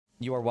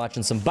You are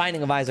watching some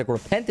Binding of Isaac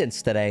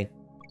Repentance today.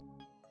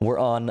 We're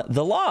on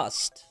The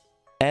Lost.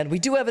 And we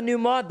do have a new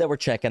mod that we're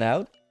checking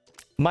out.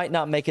 Might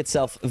not make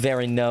itself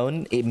very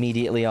known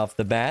immediately off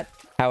the bat.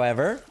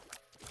 However,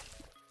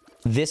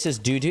 this is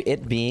due to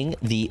it being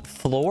the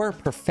Floor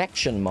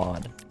Perfection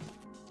mod.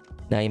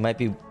 Now you might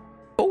be...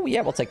 Oh,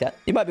 yeah, we'll take that.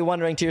 You might be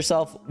wondering to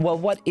yourself, well,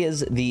 what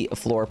is the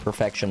Floor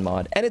Perfection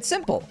mod? And it's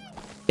simple.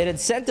 It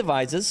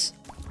incentivizes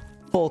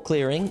full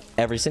clearing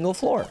every single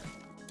floor.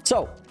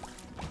 So,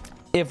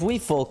 if we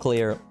full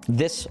clear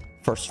this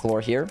first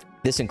floor here,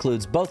 this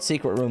includes both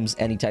secret rooms,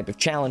 any type of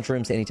challenge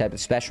rooms, any type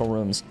of special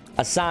rooms,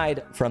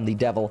 aside from the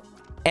devil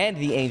and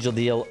the angel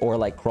deal, or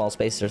like crawl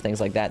spaces or things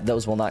like that.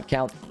 Those will not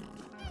count.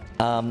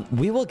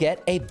 We will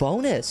get a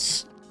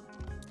bonus.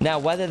 Now,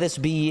 whether this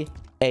be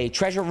a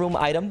treasure room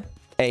item,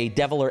 a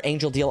devil or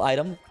angel deal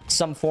item,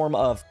 some form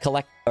of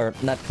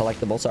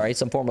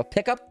some form of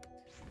pickup.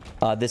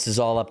 This is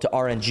all up to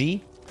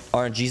RNG.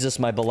 RNGesus,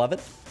 my beloved.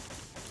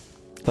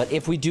 But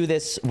if we do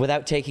this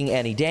without taking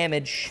any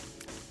damage,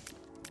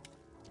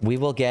 we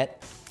will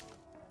get...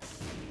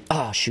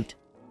 Oh, shoot.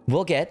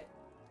 We'll get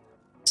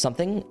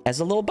something as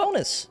a little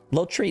bonus,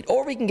 little treat.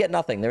 Or we can get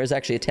nothing. There is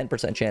actually a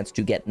 10% chance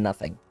to get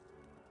nothing.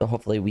 So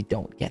hopefully we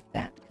don't get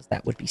that, because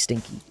that would be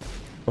stinky.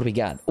 What do we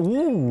got?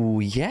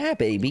 Ooh, yeah,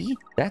 baby.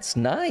 That's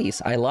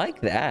nice. I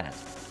like that.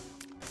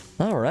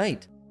 All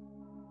right.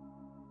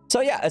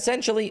 So yeah,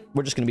 essentially,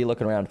 we're just going to be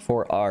looking around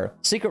for our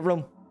secret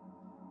room.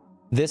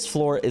 This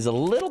floor is a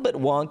little bit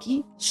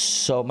wonky,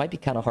 so it might be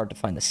kind of hard to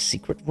find the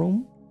secret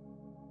room.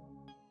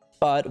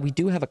 But we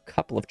do have a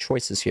couple of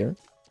choices here.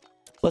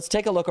 Let's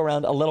take a look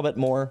around a little bit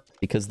more,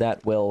 because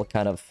that will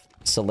kind of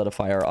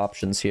solidify our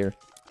options here.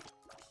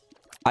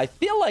 I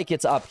feel like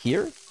it's up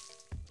here.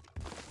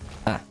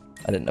 Ah,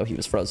 I didn't know he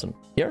was frozen.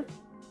 Here?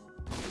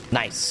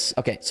 Nice.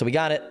 Okay, so we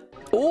got it.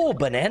 Oh,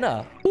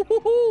 banana.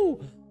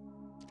 Woo-hoo-hoo.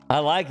 I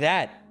like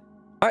that.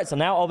 All right, so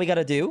now all we got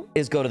to do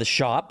is go to the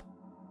shop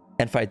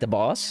and fight the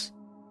boss.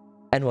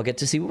 And we'll get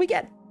to see what we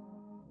get.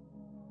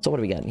 So what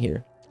do we got in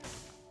here?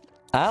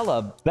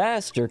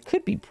 Alabaster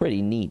could be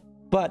pretty neat.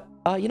 But,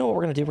 you know what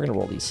we're going to do? We're going to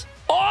roll these.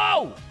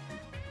 Oh!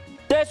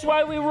 That's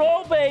why we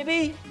roll,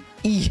 baby!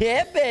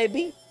 Yeah,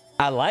 baby!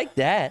 I like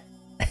that.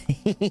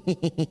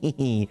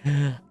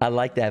 I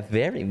like that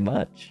very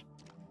much.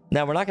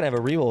 Now, we're not going to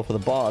have a reroll for the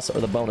boss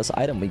or the bonus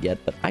item we get,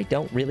 but I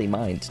don't really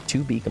mind, to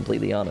be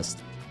completely honest.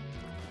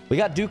 We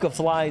got Duke of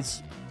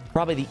Flies.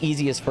 Probably the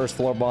easiest first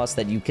floor boss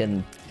that you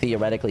can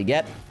theoretically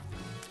get,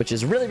 which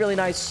is really, really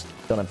nice.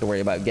 Don't have to worry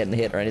about getting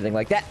hit or anything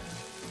like that.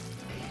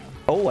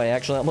 Oh, I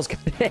actually almost got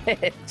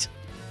hit.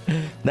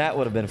 That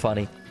would have been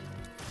funny.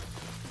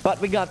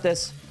 But we got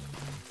this.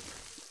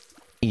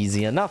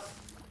 Easy enough.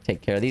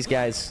 Take care of these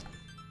guys.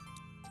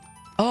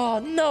 Oh,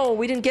 no,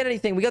 we didn't get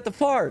anything. We got the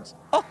farts.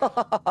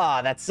 Oh,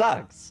 that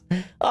sucks.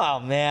 Oh,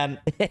 man.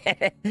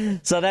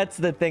 So that's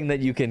the thing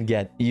that you can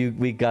get.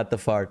 We got the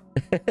fart.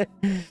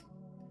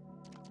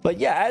 But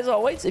yeah, as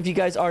always, if you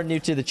guys are new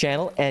to the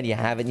channel and you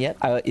haven't yet,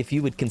 if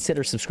you would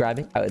consider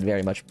subscribing, I would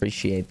very much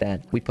appreciate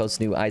that. We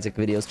post new Isaac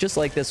videos just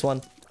like this one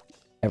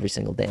every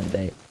single damn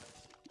day.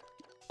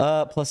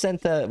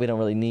 Placenta, we don't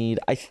really need.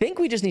 I think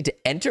we just need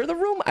to enter the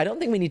room. I don't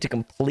think we need to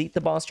complete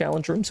the boss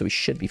challenge room, so we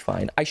should be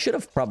fine. I should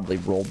have probably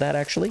rolled that,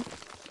 actually,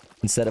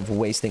 instead of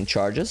wasting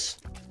charges.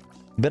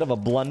 Bit of a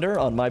blunder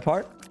on my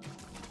part,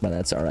 but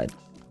that's all right.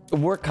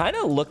 We're kind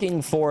of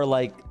looking for,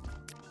 like,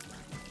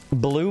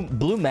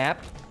 blue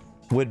map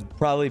would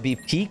probably be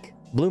peak.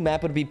 Blue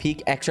map would be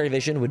peak. X-ray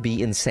vision would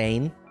be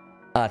insane.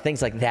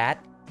 Things like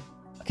that.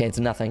 Okay, it's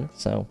nothing,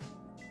 so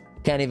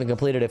can't even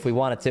complete it if we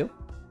wanted to.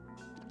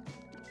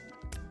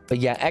 But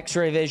yeah,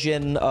 X-ray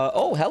vision.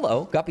 Oh,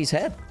 hello, Guppy's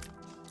head.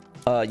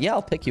 Yeah,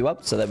 I'll pick you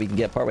up so that we can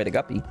get partway to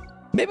Guppy.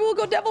 Maybe we'll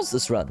go Devils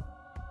this run.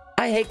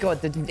 I hate going.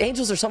 The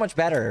Angels are so much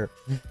better.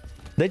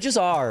 They just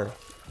are.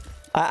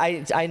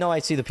 I know I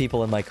see the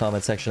people in my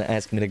comment section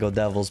asking me to go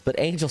Devils, but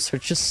Angels are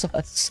just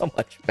so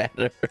much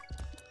better.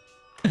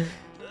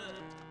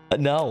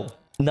 No.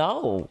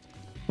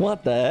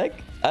 What the heck?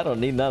 I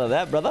don't need none of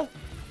that, brother.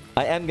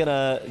 I am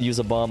gonna use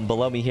a bomb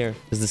below me here,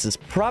 because this is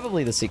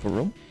probably the secret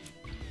room.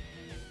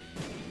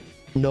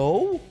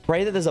 No?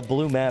 Pray that there's a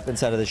blue map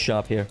inside of this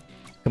shop here.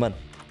 Come on.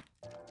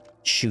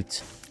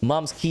 Shoot.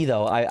 Mom's key,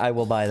 though. I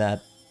will buy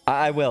that.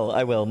 I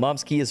will.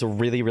 Mom's key is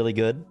really, really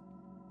good.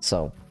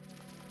 So,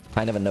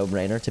 kind of a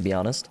no-brainer, to be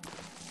honest.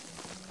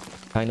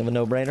 Kind of a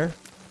no-brainer.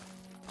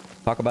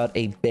 Talk about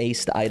a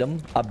based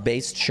item. A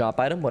based shop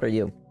item. What are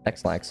you?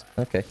 X-Lax.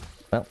 Okay.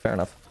 Well, fair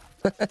enough.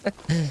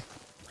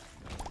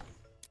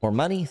 More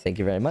money. Thank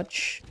you very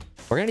much.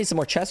 We're gonna need some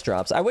more chest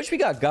drops. I wish we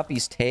got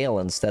Guppy's tail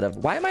instead of...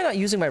 Why am I not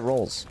using my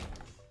rolls?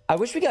 I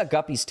wish we got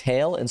Guppy's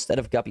tail instead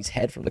of Guppy's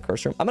head from the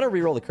curse room. I'm gonna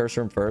reroll the curse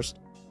room first.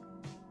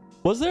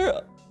 Was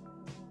there...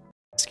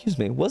 Excuse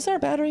me. Was there a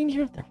battery in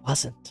here? There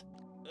wasn't.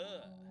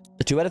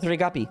 A 2 out of 3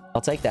 Guppy.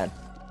 I'll take that.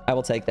 I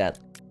will take that.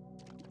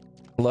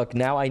 Look,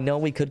 now I know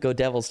we could go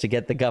Devils to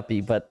get the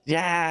Guppy, but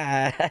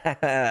yeah,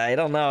 I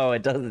don't know.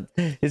 It doesn't.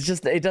 It's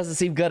just, it doesn't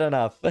seem good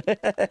enough.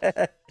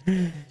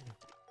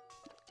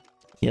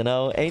 You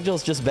know,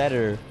 Angel's just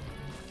better.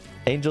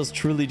 Angel's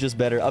truly just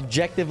better.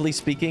 Objectively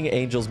speaking,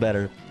 Angel's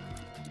better.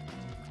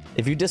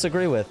 If you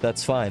disagree with,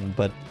 that's fine,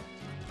 but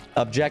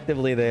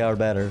objectively, they are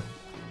better.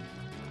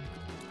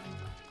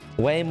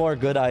 Way more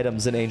good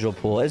items in Angel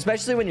Pool,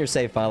 especially when your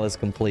save file is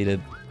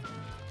completed.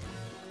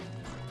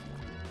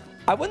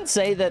 I wouldn't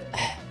say that...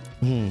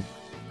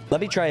 Let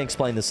me try and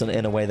explain this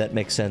in a way that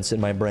makes sense in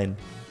my brain.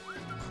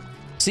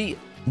 See,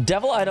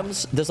 devil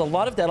items, there's a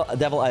lot of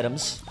devil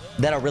items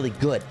that are really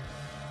good.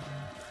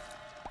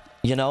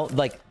 You know,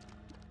 like...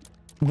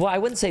 Well, I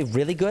wouldn't say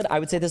really good. I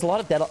would say there's a lot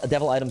of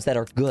devil items that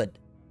are good.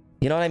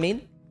 You know what I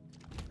mean?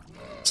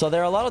 So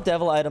there are a lot of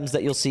devil items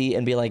that you'll see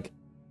and be like,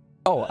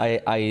 oh,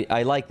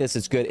 I like this.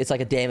 It's good. It's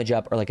like a damage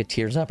up or like a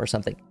tears up or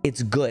something.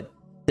 It's good.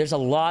 There's a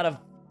lot of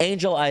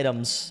angel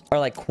items, or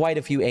like quite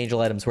a few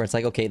angel items where it's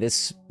like, okay,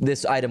 this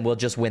item will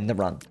just win the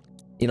run.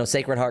 You know,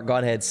 Sacred Heart,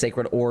 Godhead,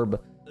 Sacred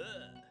Orb,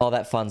 all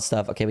that fun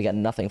stuff. Okay, we got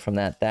nothing from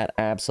that. That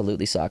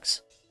absolutely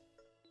sucks.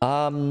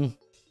 Well,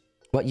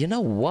 you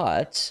know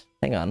what?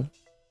 Hang on.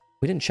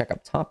 We didn't check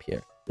up top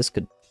here. This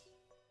could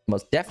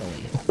most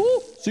definitely...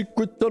 Woo!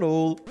 Secret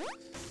tunnel!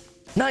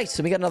 Nice!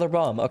 So we got another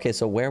bomb. Okay,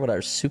 so where would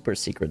our super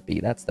secret be?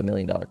 That's the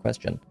million-dollar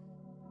question.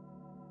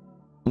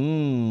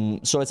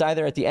 So it's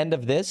either at the end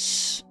of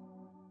this...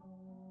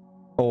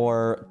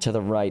 or to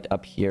the right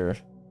up here.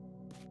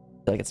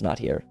 I feel like it's not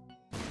here.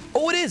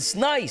 Oh, it is!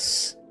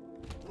 Nice!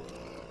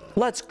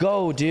 Let's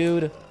go,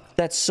 dude.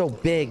 That's so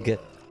big.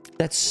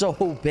 That's so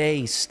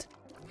based.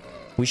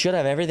 We should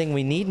have everything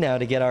we need now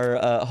to get our,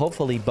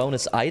 hopefully,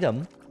 bonus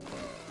item.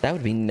 That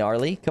would be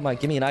gnarly. Come on,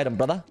 give me an item,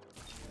 brother.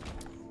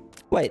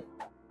 Wait.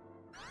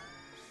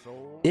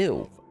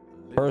 Ew.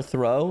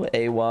 Perthrow,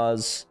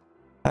 Awaz,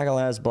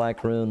 Hourglass,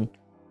 Black Rune.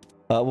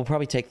 We'll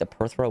probably take the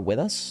Perthrow with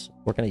us.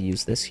 We're going to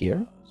use this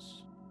here.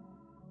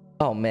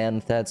 Oh,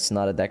 man, that's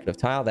not a decorative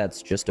tile.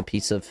 That's just a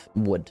piece of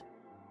wood.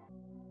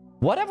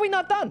 What have we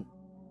not done?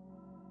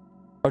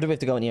 Or do we have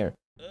to go in here?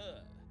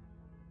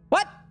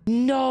 What?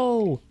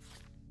 No!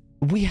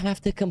 We have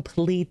to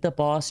complete the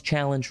boss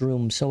challenge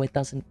room, so it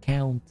doesn't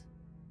count.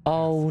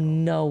 Oh,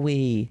 no,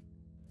 we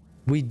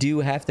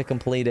do have to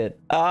complete it.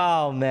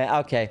 Oh, man.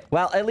 Okay.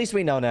 Well, at least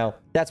we know now.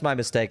 That's my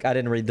mistake. I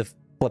didn't read the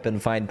flippin'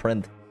 fine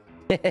print.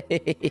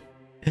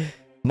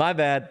 My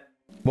bad.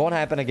 Won't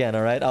happen again,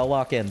 all right? I'll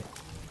lock in.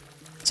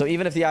 So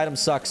even if the item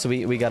sucks,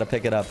 we got to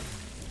pick it up.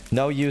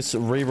 No use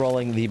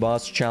re-rolling the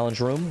boss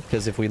challenge room,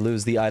 because if we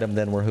lose the item,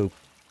 then we're hooped.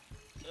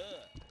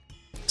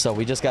 So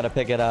we just got to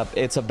pick it up.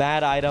 It's a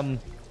bad item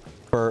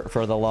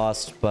for the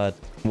lost, but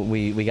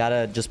we got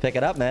to just pick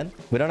it up, man.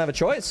 We don't have a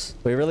choice.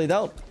 We really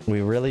don't.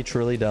 We really,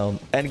 truly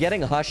don't. And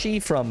getting Hushy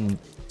from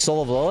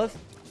Soul of Lilith?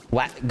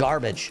 What?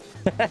 Garbage.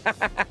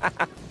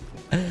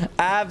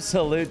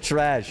 Absolute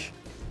trash.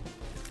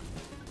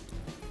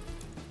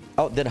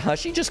 Oh, did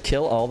Hushy just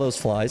kill all those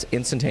flies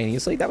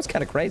instantaneously? That was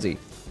kind of crazy.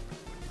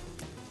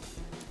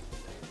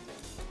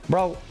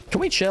 Bro, can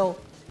we chill?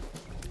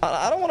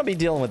 I don't want to be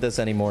dealing with this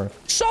anymore.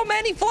 So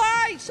many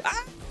flies!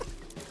 Ah!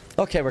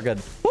 Okay, we're good.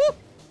 Woo!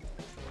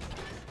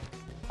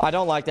 I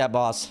don't like that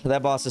boss.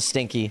 That boss is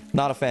stinky.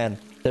 Not a fan.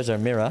 There's our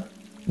mirror.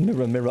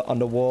 Mirror on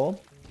the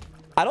wall.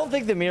 I don't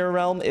think the mirror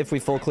realm, if we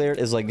full clear it,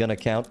 is like gonna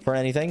count for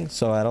anything.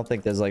 So I don't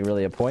think there's like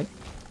really a point.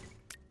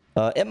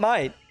 It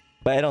might,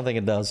 but I don't think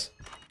it does.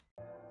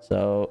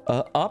 So,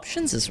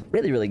 options is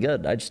really, really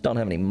good. I just don't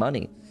have any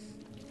money.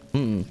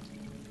 We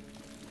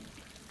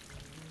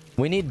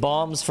need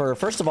bombs for,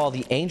 first of all,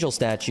 the angel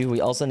statue.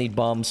 We also need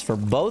bombs for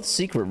both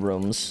secret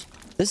rooms.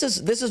 This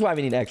is why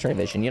we need X-ray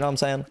vision. You know what I'm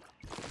saying?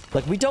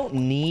 Like, we don't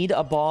need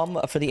a bomb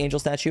for the angel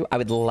statue. I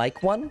would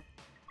like one.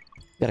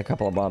 Got a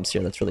couple of bombs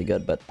here. That's really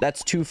good. But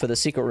that's 2 for the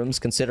secret rooms,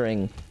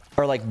 considering,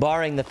 or like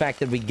barring the fact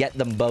that we get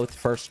them both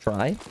first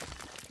try,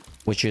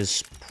 which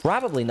is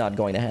probably not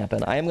going to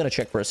happen. I am going to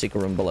check for a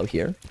secret room below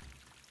here.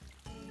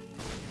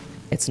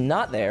 It's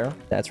not there.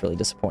 That's really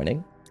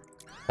disappointing.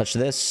 Touch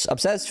this.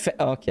 Obsessed.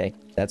 Okay.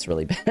 That's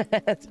really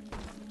bad.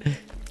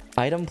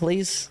 Item,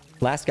 please.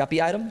 Last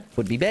guppy item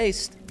would be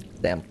based.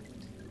 Damn.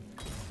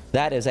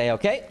 That is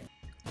a-okay.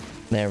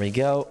 There we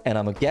go. And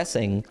I'm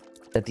guessing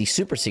that the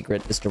super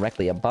secret is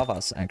directly above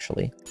us,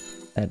 actually.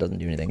 That doesn't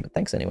do anything, but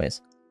thanks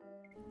anyways.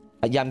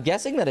 Yeah, I'm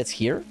guessing that it's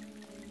here.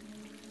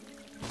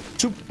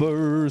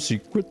 Super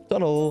secret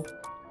tunnel.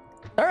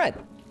 All right.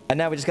 And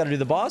now we just got to do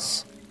the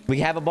boss. We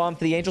have a bomb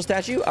for the angel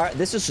statue. All right.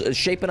 This is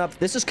shaping up.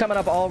 This is coming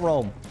up all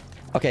Rome.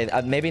 Okay.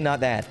 Maybe not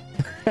that.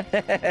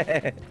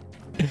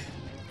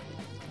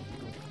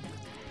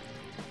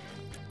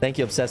 Thank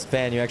you, Obsessed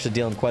Fan. You're actually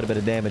dealing quite a bit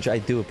of damage. I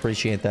do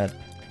appreciate that.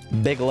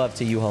 Big love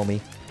to you,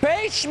 homie.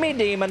 Face me,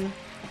 demon.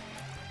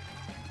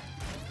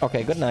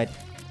 Okay, good night.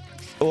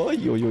 Oy,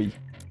 oy, oy.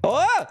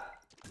 Oh!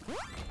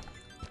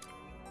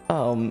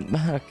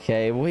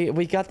 Okay.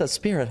 We got the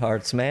spirit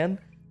hearts, man.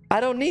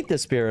 I don't need the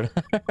spirit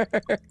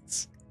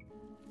hearts.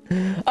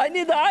 I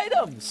need the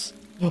items.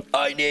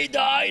 I need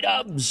the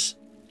items.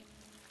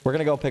 We're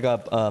gonna go pick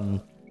up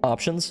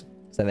options,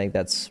 because I think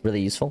that's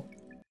really useful.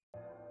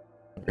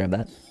 Grab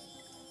that.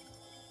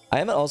 I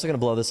am also going to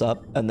blow this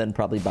up and then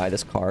probably buy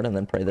this card and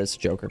then play this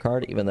Joker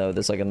card, even though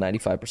there's like a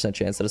 95%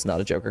 chance that it's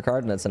not a Joker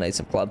card and it's an Ace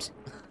of Clubs.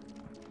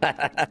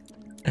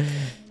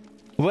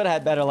 Would have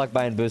had better luck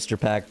buying booster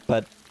pack,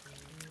 but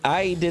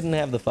I didn't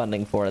have the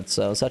funding for it,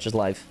 so such is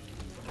life.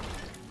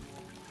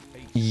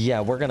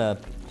 Yeah, we're gonna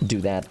do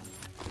that.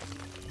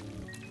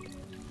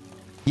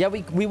 Yeah,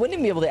 we wouldn't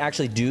even be able to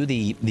actually do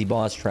the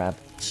boss trap,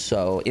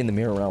 so in the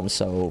mirror realm,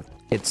 so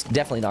it's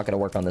definitely not gonna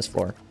work on this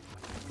floor.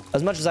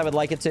 As much as I would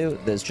like it to,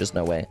 there's just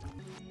no way.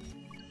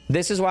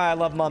 This is why I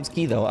love Mom's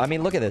Key, though. I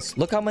mean, look at this.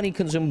 Look how many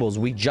consumables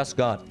we just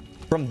got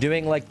from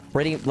doing, like,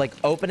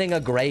 opening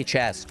a gray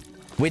chest.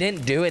 We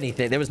didn't do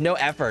anything. There was no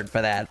effort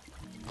for that.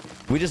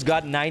 We just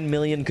got 9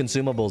 million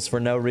consumables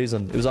for no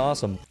reason. It was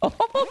awesome.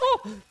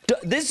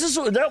 This is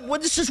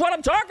what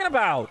I'm talking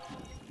about.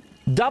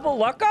 Double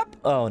luck up?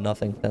 Oh,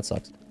 nothing. That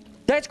sucks.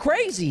 That's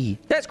crazy.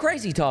 That's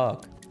crazy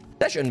talk.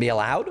 That shouldn't be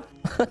allowed.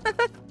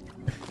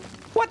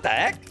 What the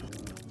heck?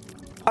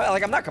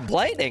 Like, I'm not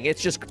complaining.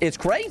 It's just, it's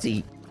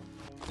crazy.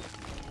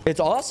 It's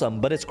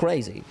awesome, but it's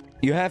crazy.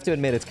 You have to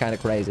admit it's kind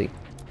of crazy.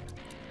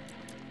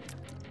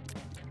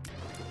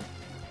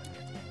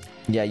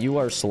 Yeah, you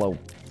are slow.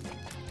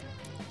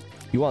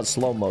 You want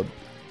slow mode.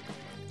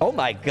 Oh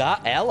my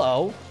god,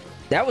 hello.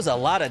 That was a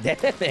lot of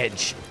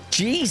damage.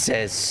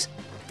 Jesus.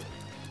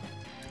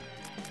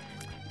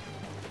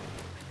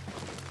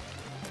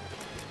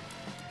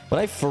 When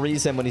I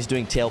freeze him when he's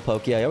doing tail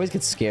pokey, I always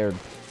get scared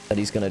that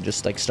he's gonna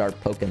just, like, start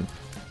poking.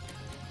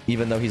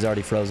 Even though he's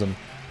already frozen.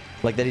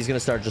 Like, that he's gonna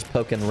start just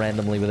poking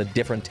randomly with a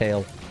different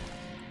tail.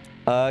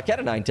 Cat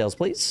of 9 tails,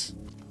 please.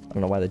 I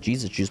don't know why the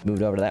Jesus juice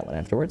moved over to that one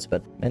afterwards,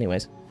 but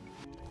anyways.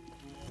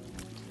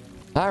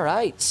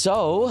 Alright,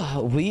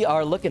 so we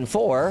are looking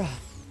for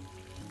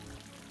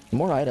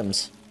more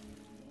items.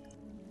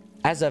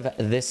 As of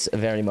this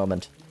very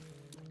moment.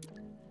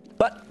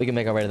 But we can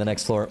make our way to the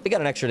next floor. We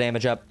got an extra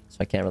damage up, so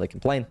I can't really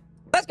complain.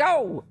 Let's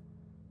go!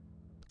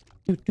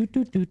 Yeah,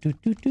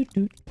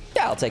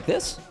 I'll take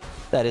this.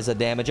 That is a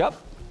damage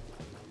up.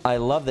 I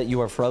love that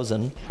you are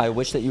frozen. I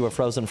wish that you were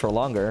frozen for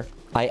longer.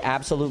 I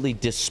absolutely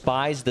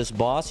despise this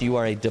boss. You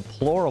are a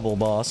deplorable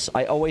boss.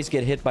 I always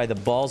get hit by the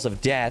balls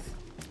of death.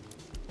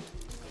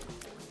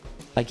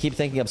 I keep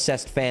thinking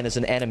Obsessed Fan is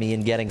an enemy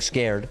and getting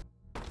scared.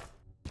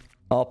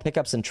 I'll pick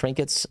up some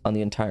trinkets on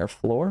the entire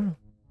floor.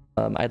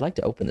 I'd like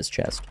to open this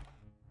chest.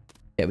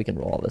 Yeah, we can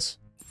roll all this.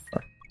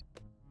 Sure.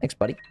 Thanks,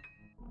 buddy.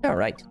 All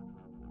right.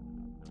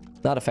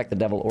 Not affect the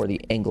devil or the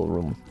angle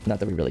room. Not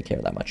that we really care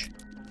that much.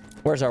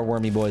 Where's our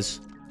wormy boys?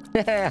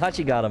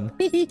 Hachi got him.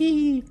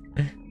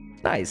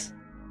 Nice.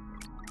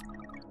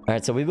 All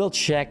right, so we will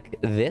check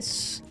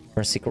this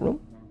for a secret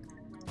room.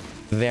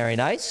 Very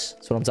nice.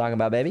 That's what I'm talking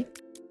about, baby.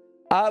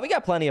 We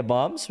got plenty of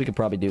bombs. We could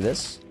probably do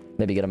this.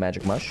 Maybe get a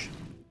magic mush.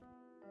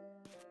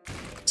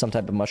 Some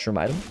type of mushroom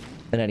item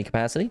in any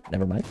capacity.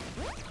 Never mind.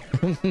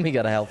 We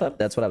got a health up.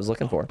 That's what I was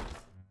looking for.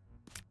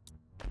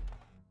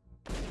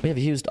 We have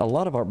used a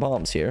lot of our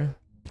bombs here.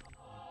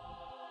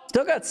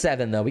 Still got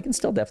 7, though. We can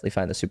still definitely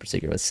find the super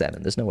secret with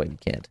 7. There's no way we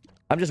can't.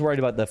 I'm just worried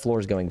about the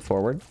floors going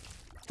forward.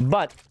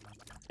 But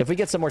if we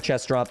get some more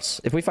chest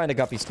drops, if we find a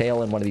Guppy's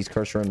tail in one of these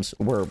curse rooms,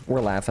 we're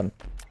laughing.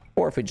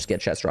 Or if we just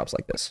get chest drops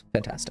like this.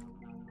 Fantastic.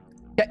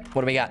 Okay,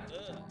 what do we got?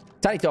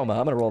 Tiny Thoma.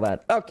 I'm going to roll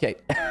that. Okay.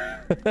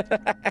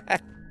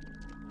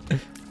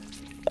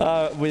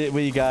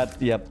 We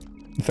got... Yep.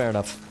 Fair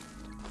enough.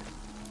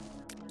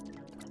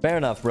 Fair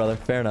enough, brother.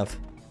 Fair enough.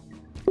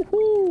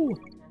 Woohoo!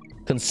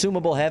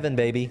 Consumable heaven,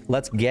 baby.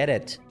 Let's get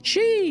it.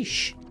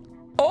 Sheesh.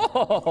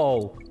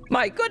 Oh,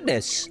 my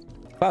goodness.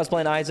 If I was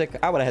playing Isaac,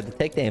 I would have had to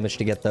take damage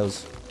to get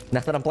those. Now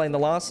that I'm playing the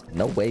Lost?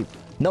 No way.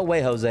 No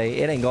way, Jose.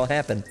 It ain't gonna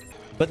happen.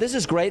 But this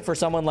is great for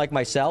someone like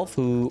myself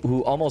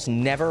who almost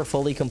never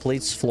fully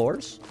completes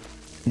floors.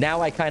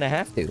 Now I kind of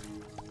have to.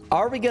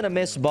 Are we gonna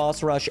miss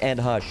Boss Rush and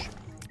Hush?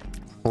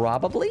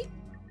 Probably.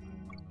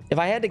 If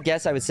I had to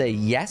guess, I would say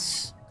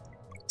yes.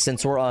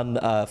 Since we're on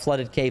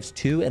Flooded Caves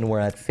 2 and we're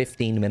at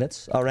 15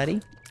 minutes already.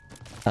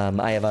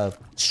 I have a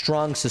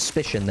strong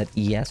suspicion that,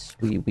 yes,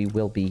 we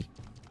will be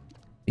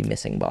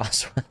missing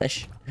Boss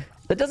Rush.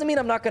 That doesn't mean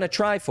I'm not going to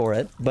try for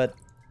it, but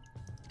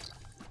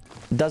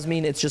does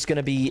mean it's just going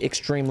to be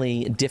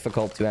extremely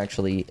difficult to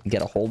actually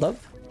get a hold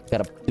of.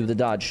 Gotta do the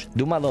dodge.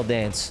 Do my little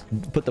dance.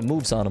 Put the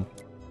moves on him.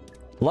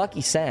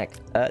 Lucky sack.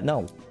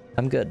 No,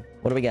 I'm good.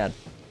 What do we got?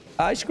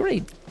 Ice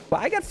cream.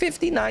 Well, I got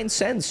 59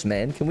 cents,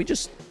 man. Can we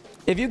just...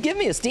 If you give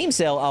me a Steam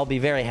sale, I'll be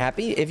very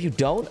happy. If you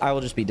don't, I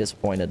will just be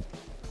disappointed.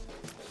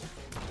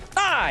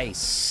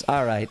 Nice!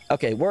 All right.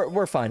 Okay,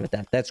 we're fine with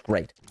that. That's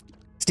great.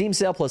 Steam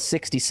sale plus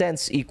 60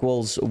 cents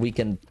equals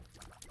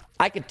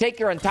I can take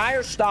your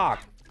entire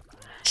stock.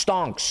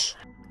 Stonks.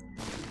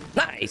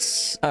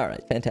 Nice! All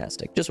right,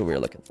 fantastic. Just what we were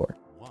looking for.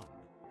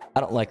 I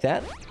don't like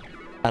that.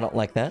 I don't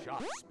like that.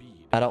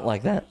 I don't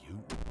like that.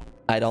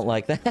 I don't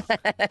like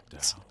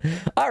that.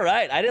 All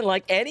right, I didn't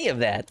like any of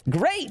that.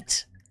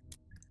 Great!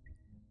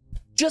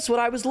 Just what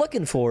I was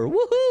looking for.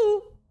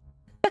 Woohoo!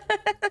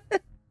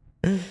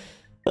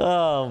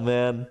 Oh,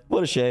 man.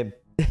 What a shame.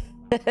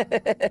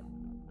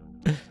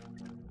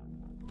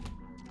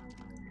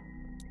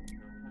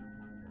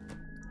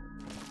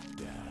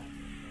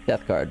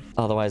 Death card.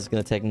 Otherwise, it's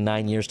going to take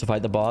 9 years to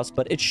fight the boss,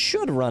 but it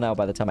should run out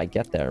by the time I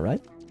get there,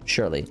 right?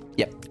 Surely.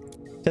 Yep.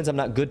 Since I'm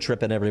not good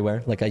tripping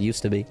everywhere like I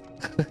used to be.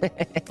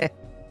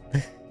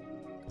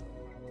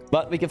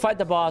 But we can fight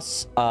the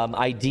boss.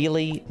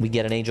 Ideally, we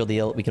get an angel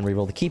deal. We can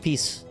reroll the key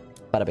piece.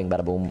 Bada bing,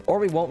 bada boom. Or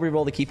we won't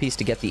reroll the key piece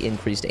to get the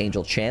increased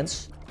angel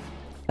chance.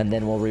 And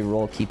then we'll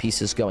reroll key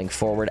pieces going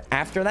forward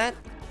after that.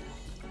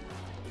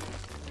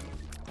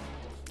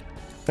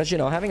 Because, you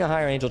know, having a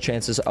higher angel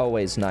chance is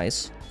always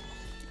nice.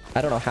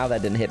 I don't know how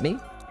that didn't hit me.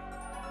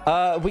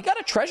 We got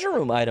a treasure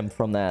room item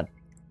from that.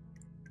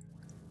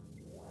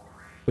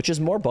 Which is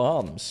more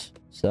bombs.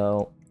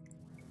 So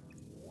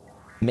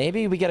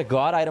maybe we get a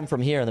god item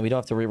from here and then we don't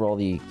have to reroll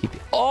the key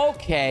piece.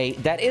 Okay,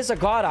 that is a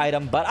god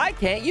item, but I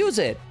can't use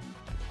it.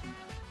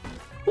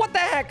 What the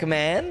heck,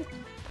 man?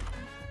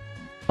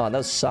 Oh,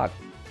 those suck.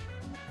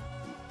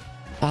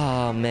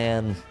 Oh,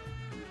 man.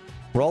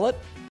 Roll it.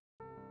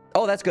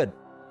 Oh, that's good.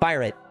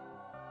 Fire it.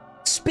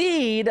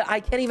 Speed? I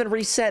can't even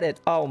reset it.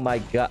 Oh, my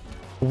God.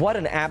 What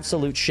an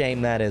absolute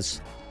shame that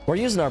is. We're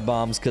using our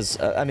bombs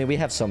because, I mean, we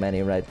have so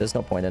many, right? There's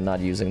no point in not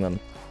using them.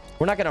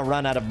 We're not going to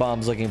run out of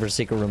bombs looking for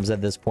secret rooms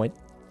at this point.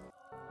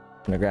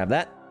 I'm going to grab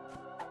that.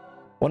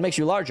 What makes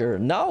you larger?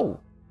 No.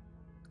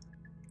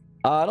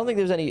 I don't think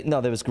there's any...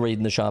 No, there was greed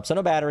in the shop, so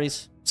no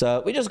batteries.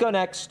 So we just go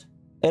next.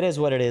 It is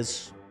what it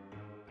is.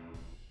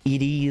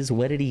 It is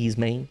what it is,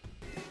 man.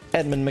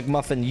 Edmund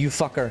McMuffin, you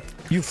fucker.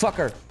 You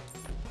fucker.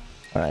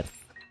 All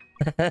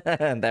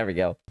right. There we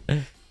go.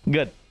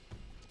 Good.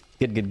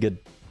 Good, good, good.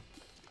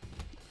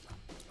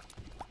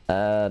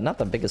 Not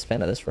the biggest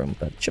fan of this room,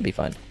 but it should be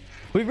fine.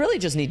 We really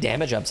just need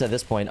damage ups at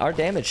this point. Our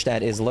damage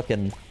stat is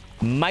looking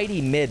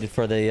mighty mid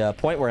for the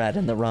point we're at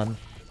in the run.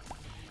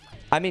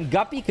 I mean,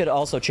 Guppy could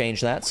also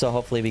change that, so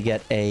hopefully we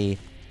get a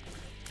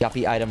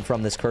Guppy item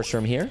from this curse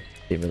room here.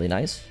 Be really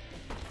nice.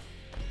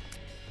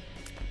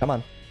 Come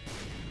on.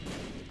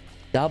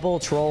 Double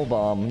troll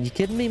bomb. You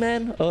kidding me,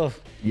 man? Oh,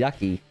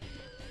 yucky.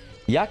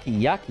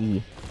 Yucky,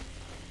 yucky.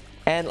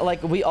 And,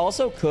 like, we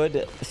also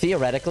could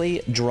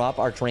theoretically drop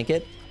our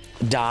trinket,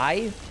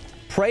 die,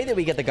 pray that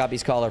we get the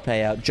Guppy's Collar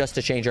payout just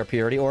to change our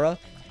purity aura.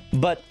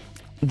 But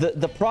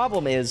the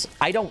problem is,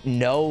 I don't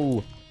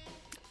know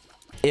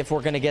if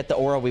we're going to get the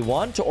aura we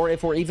want or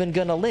if we're even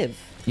going to live.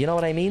 You know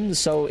what I mean?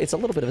 So it's a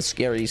little bit of a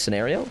scary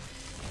scenario.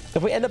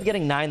 If we end up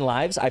getting 9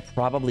 lives, I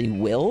probably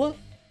will.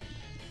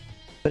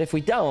 But if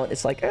we don't,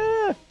 it's like,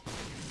 a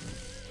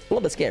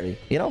little bit scary,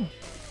 you know?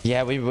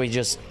 Yeah, we're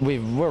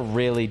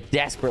really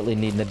desperately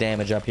needing the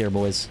damage up here,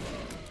 boys.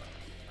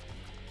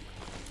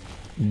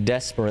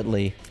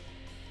 Desperately.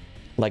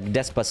 Like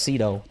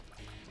Despacito.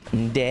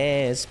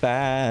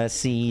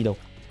 Despacito.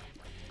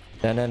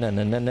 Na na na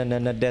na na na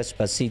na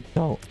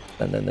Despacito.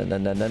 Na na na na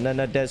na na na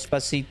na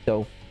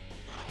Despacito.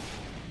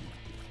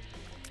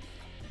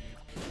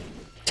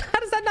 How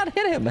does that not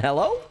hit him?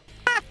 Hello?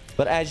 Ah!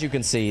 But as you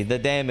can see, the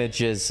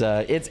damage is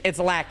it's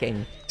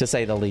lacking, to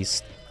say the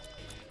least.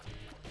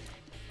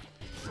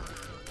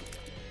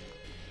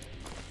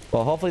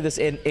 Well, hopefully this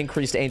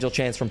increased angel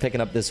chance from picking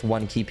up this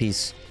 1 key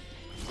piece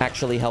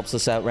actually helps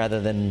us out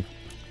rather than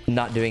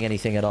not doing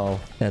anything at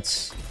all.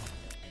 That's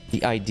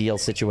the ideal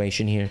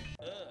situation here.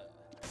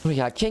 We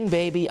got King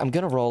Baby. I'm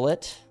going to roll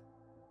it.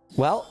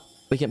 Well,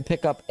 we can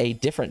pick up a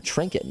different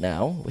trinket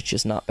now, which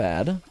is not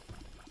bad.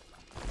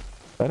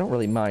 I don't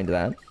really mind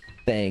that.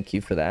 Thank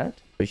you for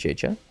that.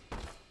 Appreciate you.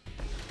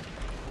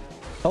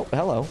 Oh,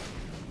 hello.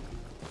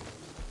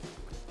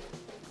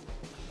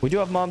 We do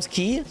have Mom's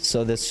key,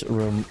 so this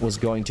room was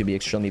going to be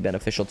extremely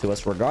beneficial to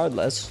us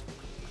regardless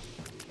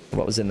of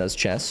what was in those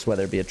chests,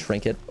 whether it be a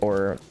trinket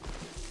or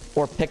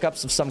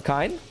pickups of some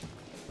kind.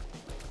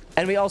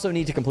 And we also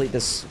need to complete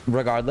this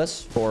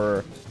regardless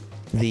for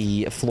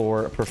the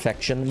floor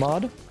perfection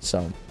mod.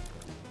 So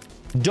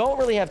don't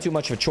really have too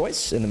much of a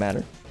choice in the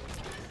matter.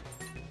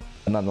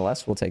 But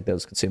nonetheless, we'll take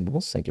those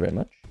consumables. Thank you very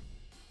much.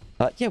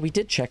 Yeah, we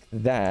did check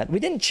that. We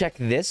didn't check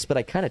this, but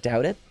I kind of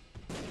doubt it.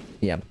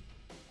 Yeah.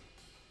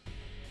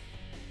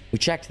 We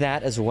checked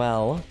that as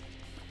well.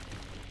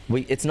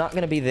 It's not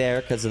going to be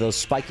there because of those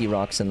spiky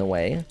rocks in the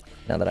way,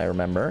 now that I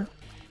remember.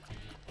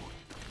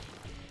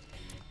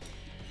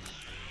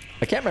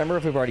 I can't remember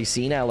if we've already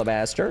seen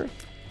Alabaster.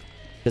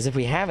 Because if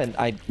we haven't,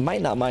 I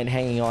might not mind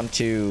hanging on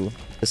to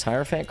this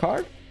Hierophant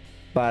card.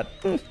 But...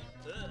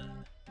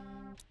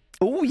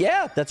 Oh,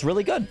 yeah, that's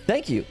really good.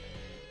 Thank you.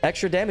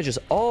 Extra damage is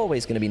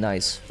always going to be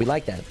nice. We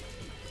like that.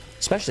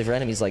 Especially for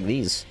enemies like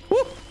these.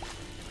 Woo!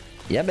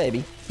 Yeah,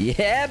 baby.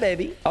 Yeah,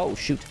 baby. Oh,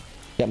 shoot.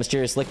 Got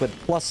Mysterious Liquid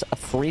plus a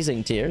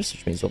Freezing Tears,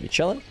 which means we'll be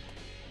chilling.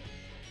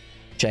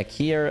 Check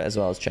here as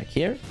well as check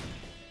here.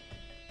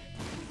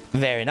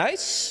 Very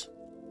nice.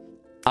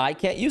 I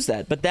can't use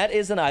that, but that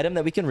is an item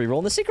that we can reroll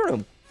in the secret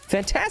room.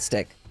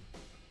 Fantastic.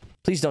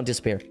 Please don't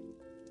disappear.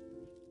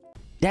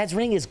 Dad's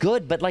ring is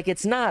good, but like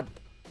it's not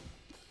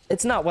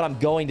what I'm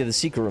going to the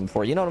secret room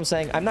for. You know what I'm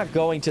saying? I'm not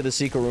going to the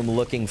secret room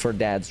looking for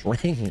Dad's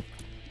ring.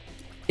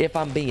 If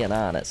I'm being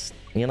honest,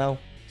 you know?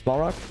 Small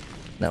rock?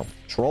 No.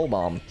 Troll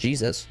bomb.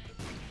 Jesus.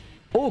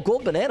 Oh,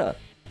 gold banana.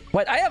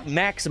 Wait, I have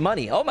max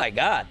money. Oh my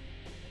god.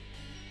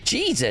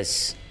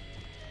 Jesus.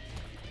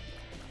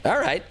 All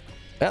right.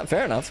 Yeah,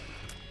 fair enough.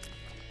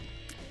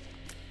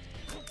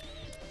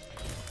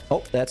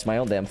 Oh, that's my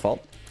own damn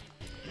fault.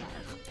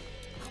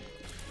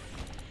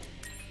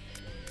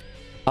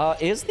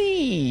 Is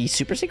the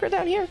super secret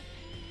down here?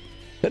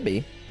 Could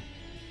be.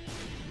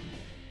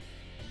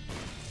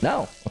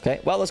 No. Okay.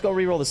 Well, let's go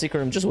re-roll the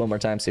secret room just one more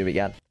time, see what we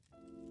got.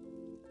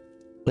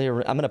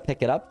 I'm going to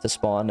pick it up to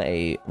spawn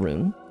a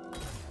rune.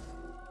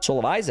 Soul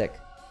of Isaac.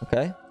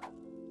 Okay.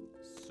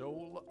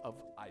 Soul of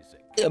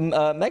Isaac.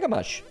 Mega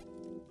Mush.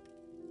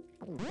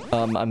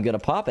 I'm going to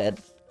pop it.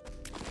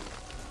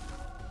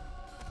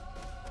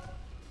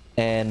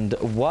 And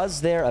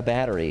was there a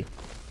battery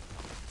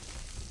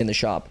in the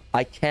shop?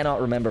 I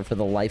cannot remember for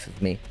the life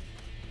of me.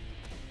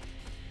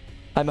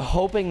 I'm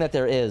hoping that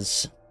there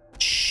is.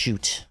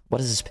 Shoot. What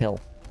is this pill?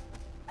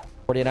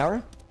 40 an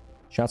hour?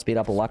 Shot speed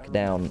up, luck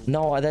down.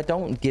 No, that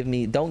don't give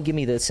me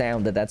the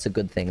sound that that's a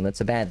good thing.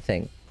 That's a bad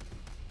thing.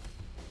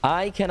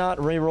 I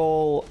cannot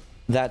re-roll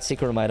that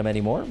secret room item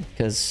anymore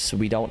because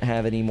we don't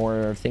have any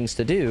more things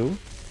to do.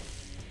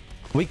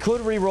 We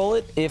could re-roll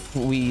it if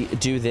we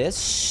do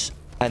this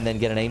and then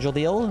get an angel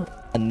deal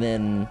and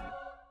then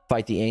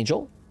fight the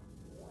angel.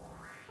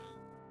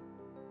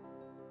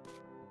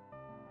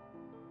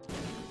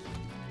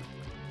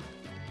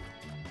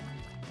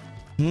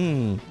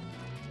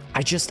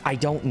 I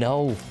don't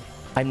know.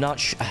 I'm not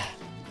sure.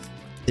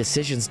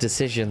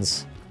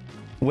 Decisions.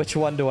 Which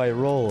one do I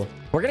roll?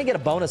 We're gonna get a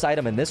bonus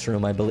item in this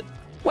room, I believe.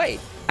 Wait,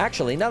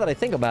 actually, now that I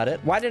think about it,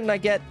 why didn't I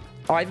get...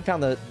 Oh, I haven't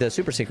found the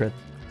super secret.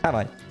 Have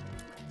I?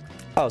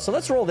 Oh, so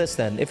let's roll this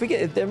then. If we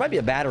get... There might be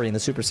a battery in the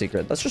super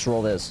secret. Let's just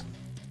roll this.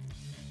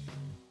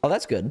 Oh,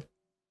 that's good.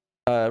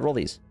 Roll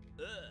these.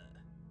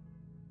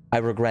 I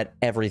regret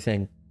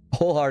everything.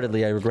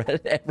 Wholeheartedly, I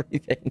regret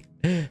everything.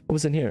 What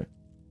was in here?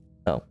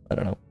 Oh, I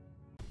don't know.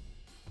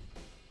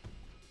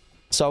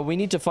 So we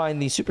need to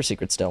find the super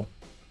secret still.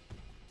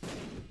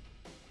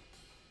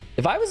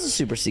 If I was a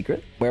super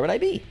secret, where would I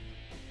be?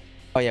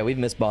 Oh yeah, we've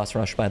missed boss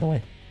rush, by the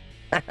way.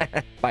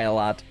 By a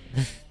lot.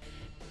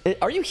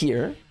 Are you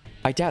here?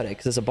 I doubt it,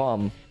 because there's a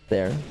bomb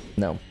there.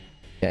 No.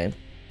 Okay.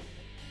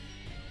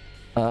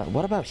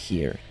 What about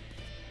here?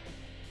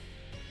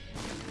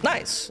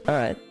 Nice. All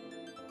right.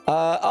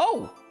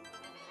 Oh!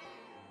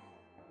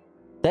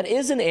 That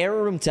is an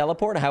error room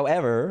teleport.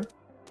 However,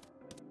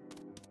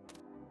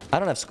 I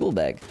don't have school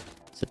bag,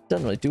 so it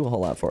doesn't really do a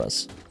whole lot for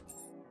us.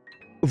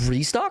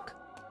 Restock?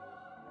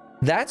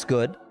 That's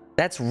good.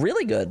 That's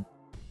really good.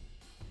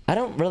 I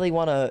don't really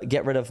want to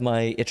get rid of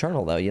my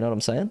Eternal, though. You know what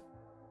I'm saying?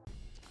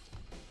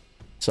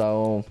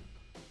 So,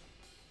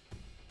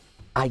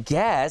 I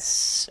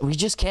guess we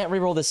just can't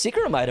reroll the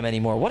secret room item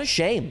anymore. What a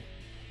shame.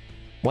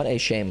 What a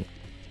shame.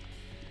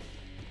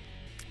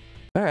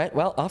 All right,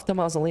 well, off to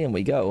Mausoleum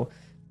we go.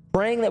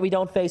 Praying that we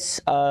don't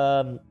face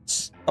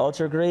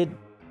Ultra Grade,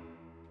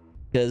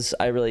 because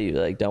I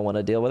really don't want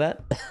to deal with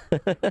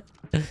that.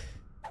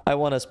 I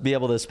want to be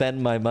able to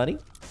spend my money,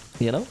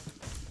 you know? Are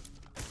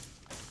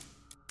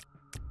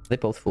they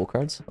both full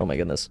cards? Oh my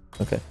goodness.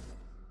 Okay.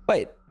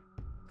 Wait.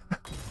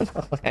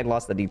 I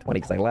lost the D20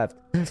 because I left.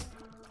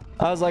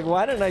 I was like,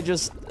 why didn't I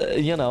just,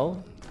 you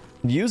know,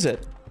 use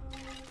it?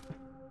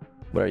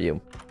 What are you?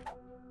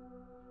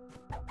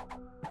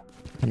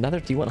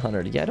 Another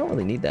D100. Yeah, I don't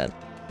really need that.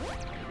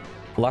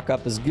 Luck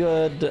up is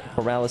good.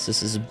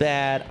 Paralysis is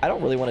bad. I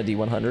don't really want a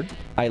D100.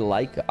 I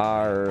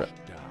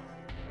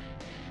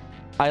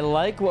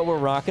like what we're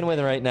rocking with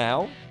right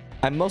now.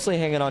 I'm mostly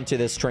hanging on to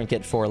this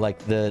trinket for like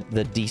the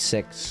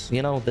D6,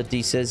 you know, the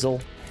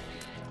D-sizzle.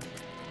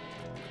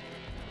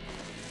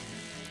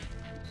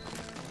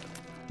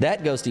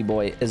 That ghosty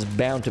boy is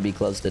bound to be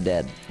close to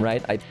dead,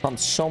 right? I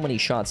pumped so many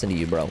shots into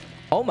you, bro.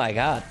 Oh my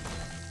god.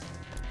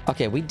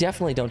 Okay, we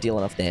definitely don't deal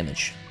enough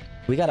damage.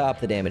 We gotta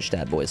up the damage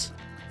stat, boys.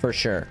 For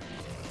sure.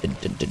 Oh,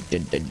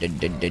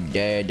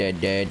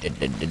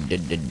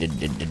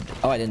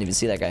 I didn't even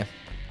see that guy.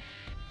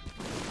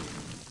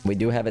 We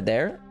do have it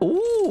there.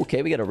 Ooh,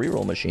 okay, we got a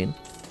reroll machine.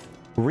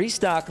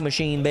 Restock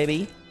machine,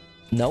 baby.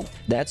 Nope,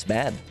 that's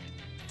bad.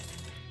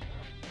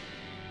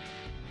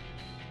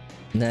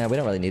 Nah, we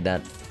don't really need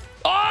that.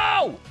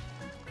 Oh!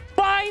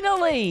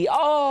 Finally!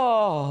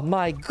 Oh,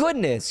 my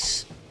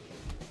goodness.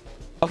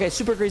 Okay,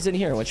 Super Greed's in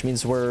here, which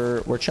means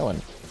we're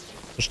chilling.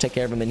 Just take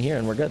care of him in here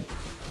and we're good.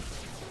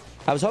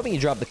 I was hoping you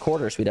dropped the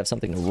quarter so we'd have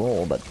something to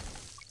roll, but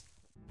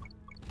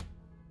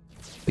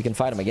we can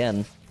fight him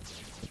again.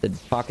 The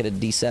pocketed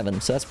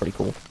D7, so that's pretty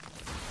cool.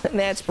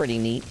 That's pretty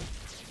neat.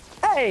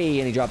 Hey,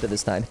 and he dropped it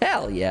this time.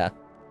 Hell yeah.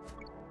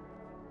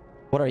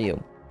 What are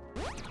you?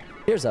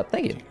 Tears up,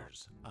 thank you.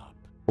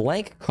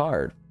 Blank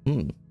card.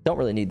 Don't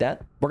really need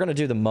that. We're gonna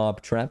do the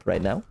mob trap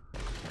right now.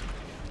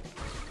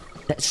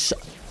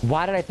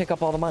 Why did I pick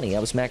up all the money?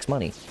 That was max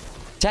money.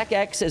 Tech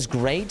X is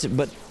great,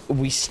 but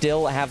we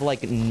still have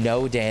like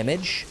no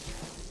damage.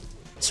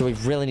 So we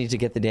really need to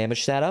get the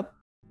damage stat up.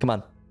 Come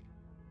on.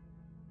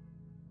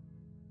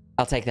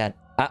 I'll take that.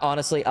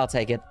 Honestly, I'll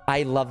take it.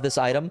 I love this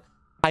item.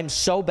 I'm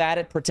so bad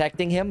at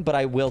protecting him, but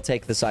I will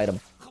take this item.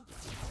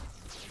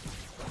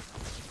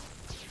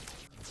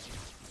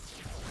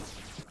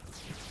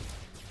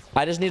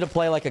 I just need to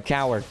play like a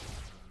coward.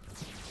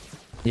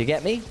 You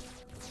get me?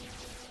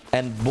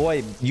 And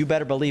boy, you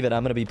better believe it,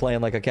 I'm gonna be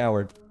playing like a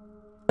coward.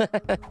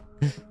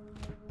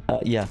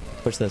 Yeah,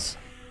 push this.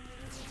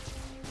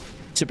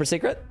 Super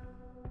secret?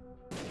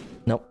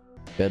 Nope.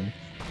 Good.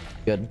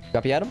 Good.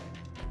 Copy item?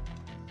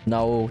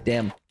 No,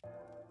 damn.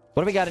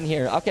 What do we got in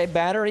here? Okay,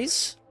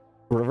 batteries.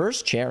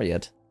 Reverse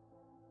chariot.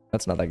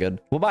 That's not that good.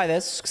 We'll buy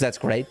this, because that's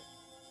great.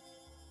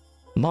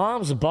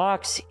 Mom's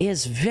box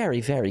is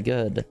very, very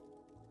good.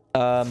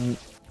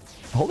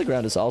 Holy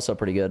ground is also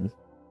pretty good.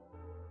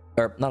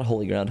 Or, not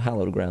holy ground,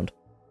 hallowed ground.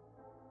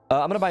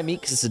 I'm gonna buy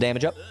meat, because it's a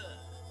damage up.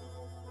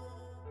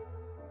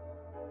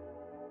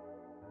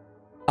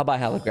 I'll buy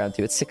hallowed ground,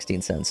 too. It's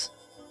 16 cents.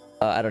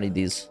 I don't need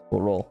these.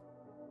 We'll roll.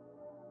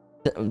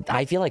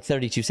 I feel like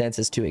 32 cents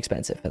is too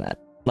expensive for that.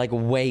 Like,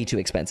 way too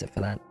expensive for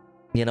that.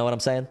 You know what I'm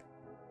saying?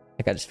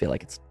 Like, I just feel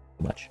like it's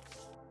too much.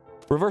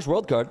 Reverse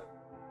world card.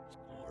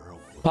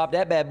 Pop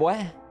that bad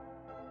boy.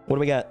 What do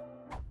we got?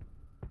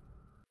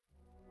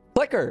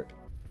 Clicker.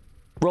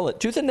 Roll it.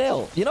 Tooth and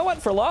nail. You know what?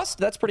 For Lost,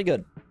 that's pretty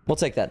good. We'll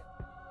take that.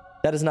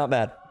 That is not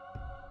bad.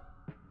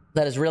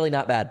 That is really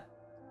not bad.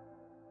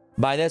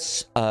 Buy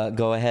this.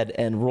 Go ahead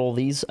and roll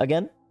these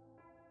again.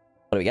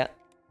 What do we got?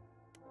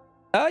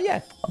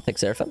 Yeah. I'll take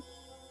Seraphim.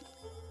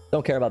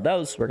 Don't care about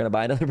those. We're going to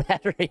buy another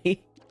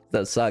battery.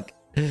 Those suck.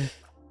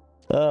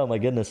 Oh, my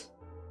goodness.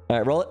 All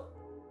right, roll it.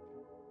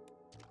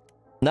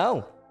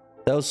 No.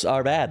 Those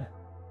are bad.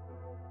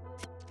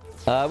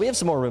 We have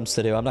some more rooms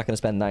to do. I'm not going to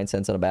spend 9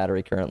 cents on a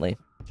battery currently.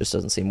 Just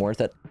doesn't seem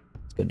worth it.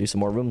 Let's go do some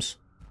more rooms.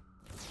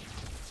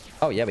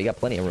 Oh, yeah, we got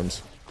plenty of rooms.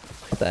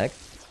 What the heck?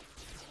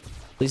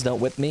 Please don't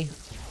whip me.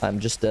 I'm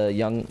just a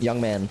young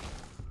man.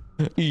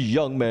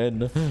 Young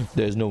man.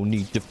 There's no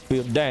need to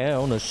feel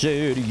down. I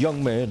said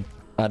young man.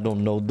 I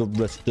don't know the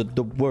rest of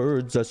the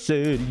words. I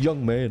said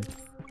young man.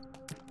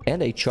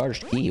 And a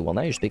charged key. Well,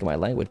 now you're speaking my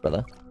language,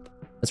 brother.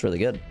 That's really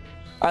good.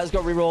 All right, let's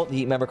go reroll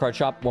the member card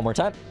shop one more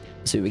time.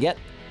 See what we get.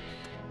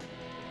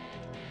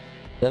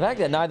 The fact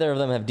that neither of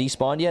them have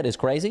despawned yet is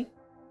crazy.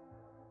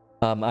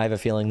 I have a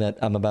feeling that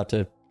I'm about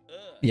to,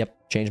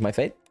 change my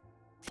fate.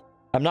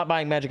 I'm not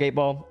buying Magic 8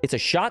 Ball. It's a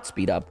shot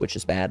speed up, which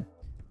is bad.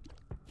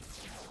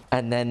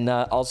 And then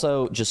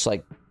also just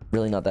like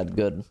really not that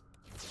good.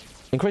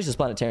 Increases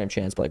planetarium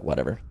chance, but like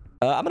whatever.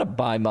 I'm going to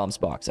buy Mom's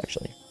box,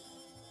 actually.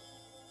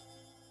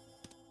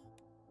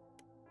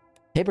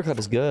 Paperclip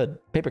is good.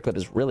 Paperclip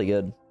is really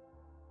good.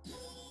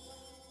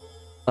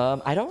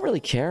 I don't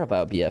really care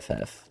about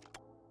BFF.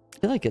 I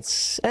feel like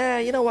it's...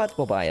 you know what?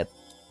 We'll buy it.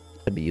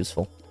 Could be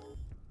useful.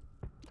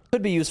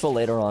 Could be useful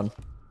later on.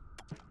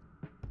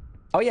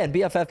 Oh yeah, and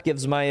BFF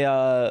gives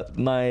my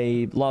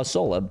my Lost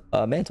Soul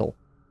a mantle.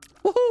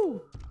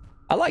 Woohoo!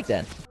 I like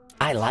that.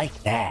 I like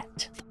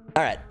that.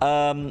 All right.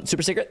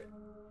 Super secret.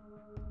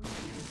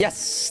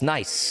 Yes,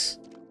 nice.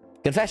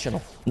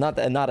 Confessional. Not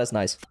as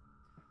nice.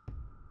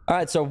 All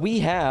right, so we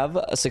have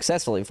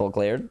successfully full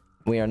cleared.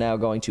 We are now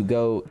going to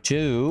go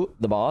to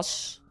the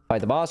boss,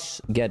 fight the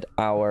boss, get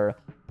our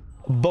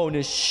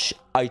bonus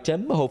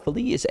item.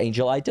 Hopefully, it's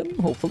angel item.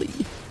 Hopefully,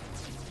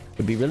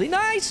 would be really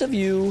nice of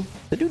you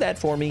to do that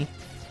for me.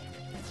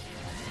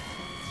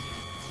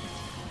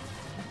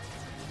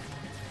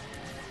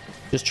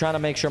 Just trying to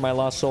make sure my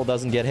Lost Soul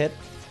doesn't get hit.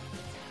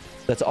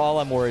 That's all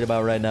I'm worried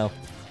about right now.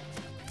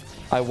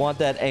 I want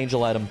that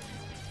angel item.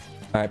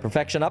 All right,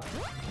 perfection up.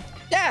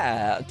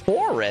 Yeah,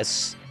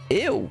 Taurus.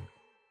 Ew.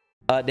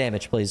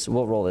 Damage, please.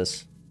 We'll roll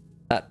this.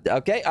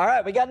 Okay, all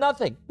right, we got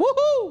nothing.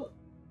 Woohoo!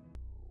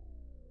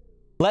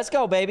 Let's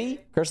go, baby.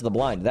 Curse of the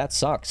Blind. That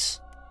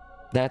sucks.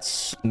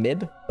 That's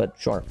mid, but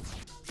sure.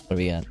 What do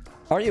we got?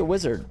 Are you a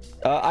wizard?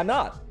 I'm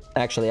not.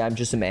 Actually, I'm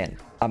just a man.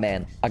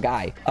 A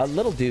guy. A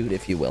little dude,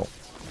 if you will.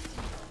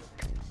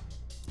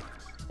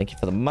 Thank you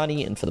for the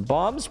money and for the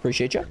bombs.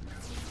 Appreciate you.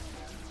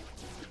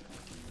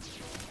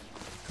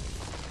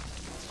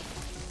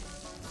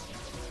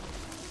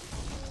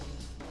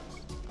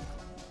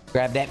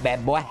 Grab that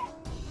bad boy.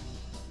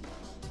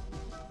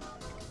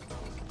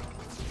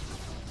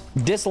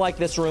 Dislike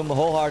this room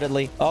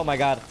wholeheartedly. Oh my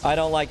god, I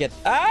don't like it.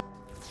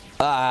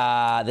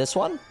 This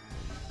one?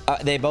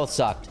 They both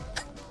sucked.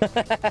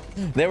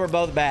 They were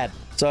both bad,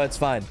 so it's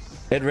fine.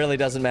 It really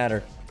doesn't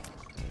matter.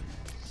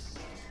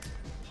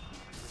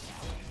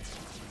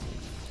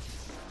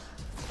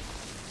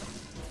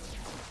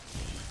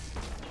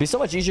 It'd be so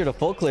much easier to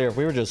full clear if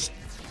we were just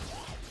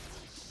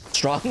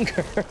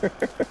stronger.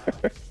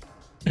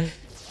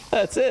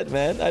 That's it,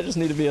 man. I just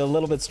need to be a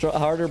little bit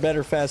harder,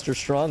 better, faster,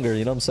 stronger.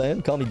 You know what I'm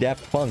saying? Call me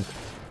Daft Punk.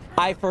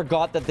 I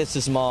forgot that this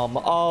is Mom.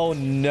 Oh,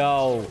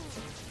 no.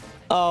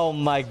 Oh,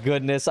 my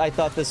goodness. I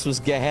thought this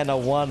was Gehenna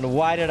 1.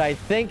 Why did I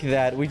think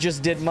that? We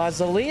just did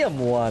Mausoleum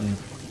 1.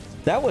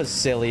 That was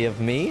silly of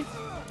me.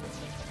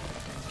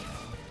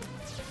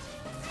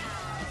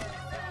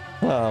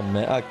 Oh,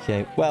 man.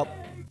 Okay. Well,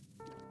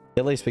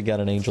 at least we got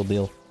an angel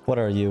deal. What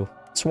are you?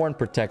 Sworn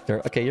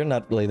Protector. Okay, you're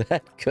not really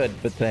that good,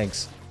 but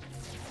thanks.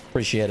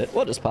 Appreciate it.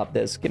 We'll just pop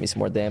this. Give me some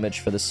more damage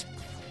for this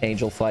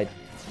angel fight.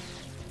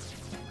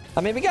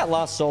 I mean, we got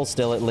Lost Soul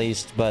still at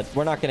least, but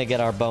we're not going to get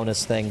our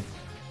bonus thing.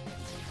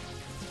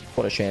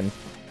 What a shame.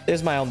 It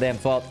is my own damn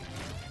fault.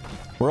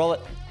 Roll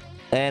it.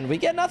 And we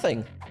get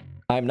nothing.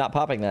 I'm not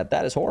popping that.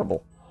 That is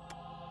horrible.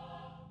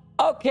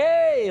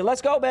 Okay,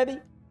 let's go, baby.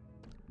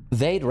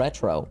 Vade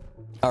Retro.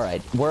 All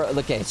right,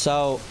 okay,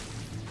 so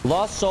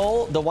Lost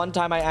Soul, the one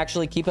time I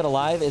actually keep it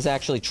alive, is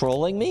actually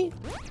trolling me.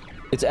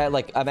 It's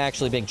like I'm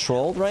actually being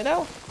trolled right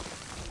now.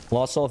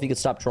 Lost Soul, if you could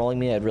stop trolling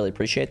me, I'd really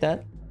appreciate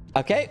that.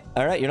 Okay,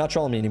 all right, you're not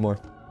trolling me anymore.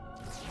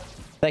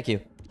 Thank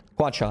you.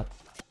 Quad shot.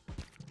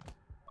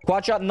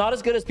 Quad shot, not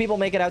as good as people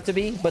make it out to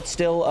be, but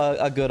still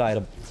a good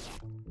item.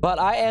 But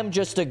I'm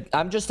just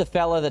a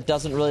fella that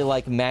doesn't really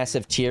like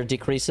massive tier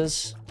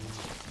decreases.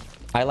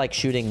 I like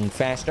shooting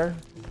faster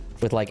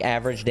with like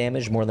average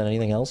damage more than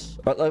anything else.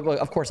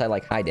 Of course, I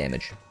like high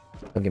damage.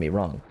 Don't get me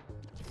wrong.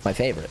 My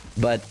favorite.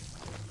 But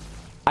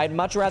I'd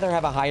much rather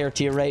have a higher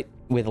tier rate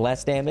with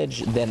less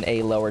damage than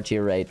a lower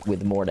tier rate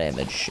with more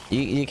damage.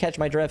 You catch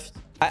my drift?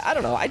 I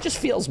don't know. It just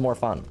feels more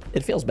fun.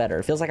 It feels better.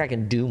 It feels like I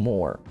can do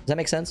more. Does that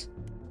make sense?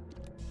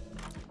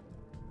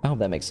 I hope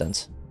that makes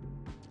sense.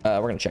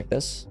 We're gonna check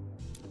this.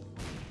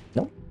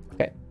 Nope.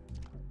 Okay.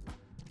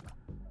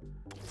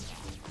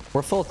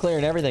 We're full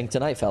clearing everything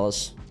tonight,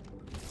 fellas.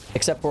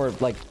 Except for,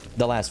 like,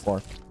 the last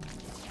 4.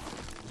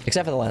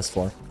 Except for the last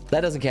 4. That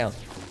doesn't count.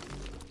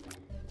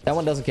 That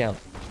one doesn't count.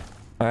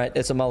 Alright,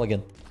 it's a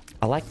mulligan.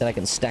 I like that I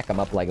can stack them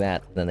up like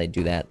that. Then they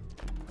do that.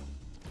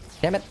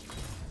 Damn it.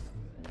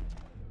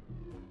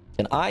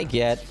 Can I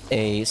get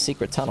a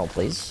secret tunnel,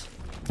 please?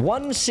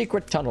 1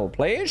 secret tunnel,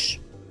 please.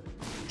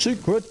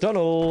 Secret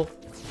tunnel.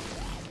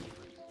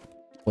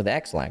 With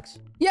X-Lax.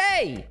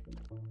 Yay!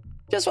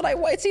 Just what I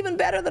want. It's even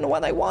better than the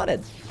one I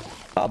wanted.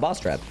 Oh, boss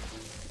trap.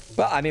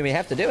 Well, I mean, we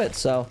have to do it,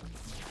 so...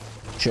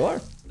 Sure.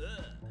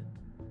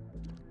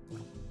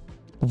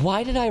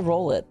 Why did I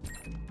roll it?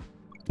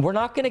 We're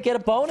not gonna get a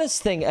bonus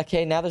thing.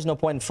 Okay, now there's no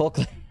point in full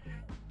clearing.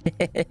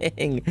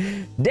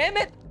 Damn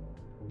it!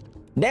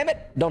 Damn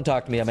it! Don't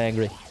talk to me, I'm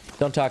angry.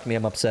 Don't talk to me,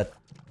 I'm upset.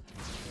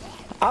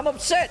 I'm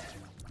upset!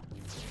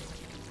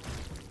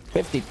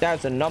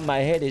 50,000 on my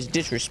head is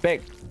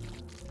disrespect.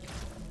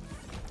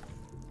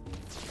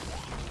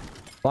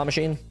 Claw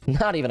machine?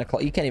 Not even a claw.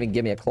 You can't even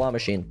give me a claw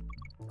machine.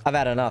 I've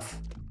had enough.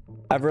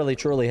 I've really,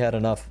 truly had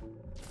enough.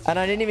 And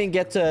I didn't even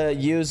get to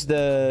use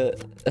the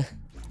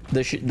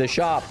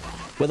shop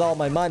with all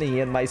my money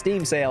and my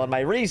Steam sale and my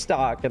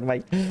restock and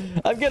my...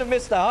 I'm gonna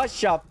miss the Hush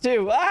shop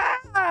too.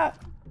 Ah!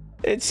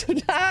 It's...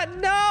 Ah,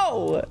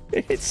 no!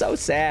 It's so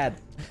sad.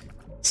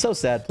 So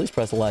sad. Please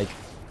press a like.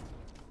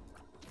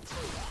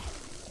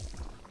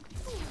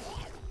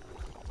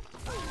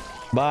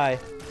 Bye.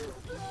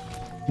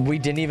 We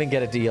didn't even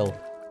get a deal.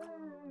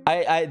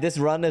 This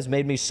run has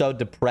made me so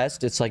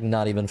depressed, it's like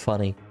not even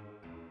funny.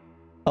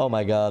 Oh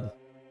my god.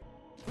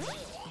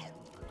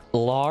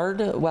 Lard?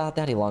 Wow,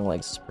 Daddy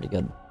Longlegs is pretty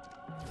good.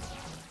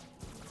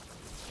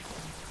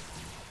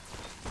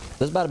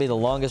 This is about to be the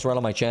longest run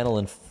on my channel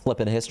in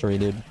flipping history,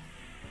 dude.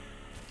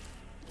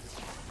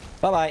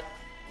 Bye-bye.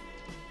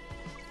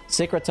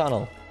 Secret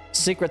tunnel.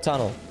 Secret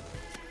tunnel.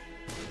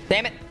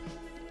 Damn it!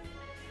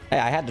 Hey,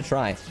 I had to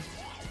try.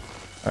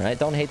 Alright,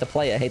 don't hate the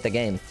player, hate the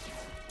game.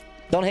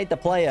 Don't hate the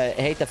player,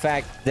 hate the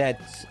fact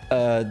that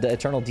the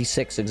Eternal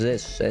D6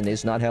 exists and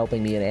is not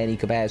helping me in any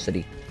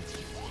capacity.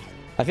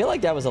 I feel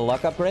like that was a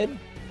luck upgrade.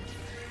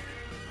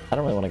 I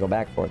don't really want to go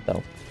back for it,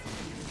 though.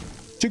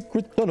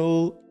 Secret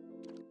tunnel.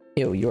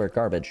 Ew, you are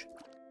garbage.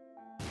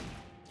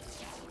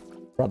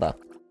 Brother.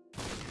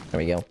 There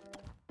we go.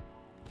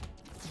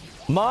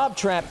 Mob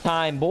trap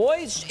time,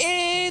 boys.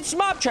 It's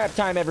mob trap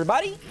time,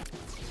 everybody.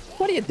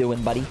 What are you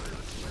doing, buddy?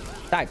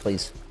 Die,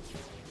 please.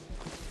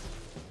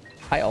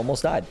 I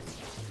almost died.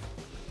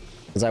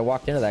 Because I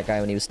walked into that guy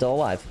when he was still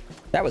alive.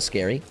 That was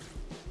scary.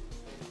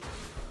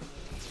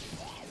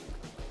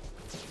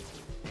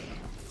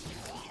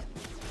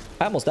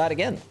 I almost died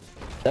again.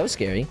 That was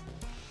scary.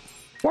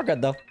 We're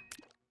good, though.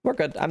 We're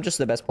good. I'm just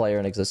the best player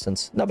in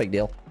existence. No big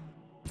deal.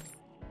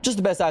 Just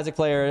the best Isaac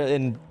player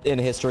in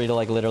history to,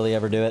 like, literally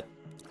ever do it.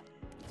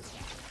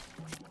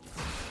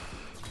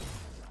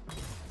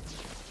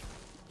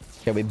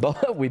 Okay,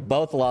 we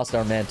both lost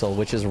our mantle,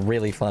 which is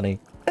really funny.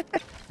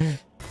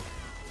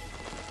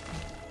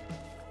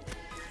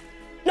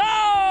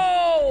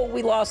 No!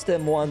 We lost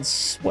him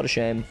once. What a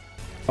shame.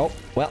 Oh,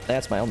 well,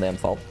 that's my own damn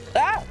fault.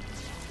 Ah!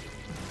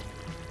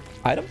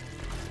 Item?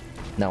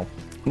 No.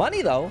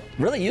 Money, though.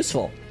 Really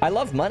useful. I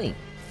love money.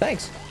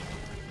 Thanks.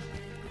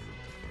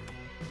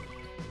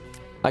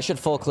 I should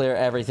full clear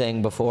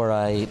everything before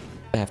I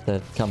have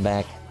to come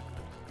back.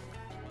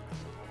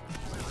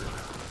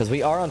 Because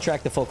we are on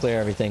track to full clear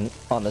everything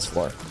on this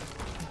floor.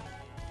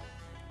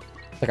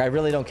 Like, I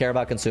really don't care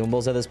about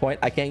consumables at this point.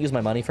 I can't use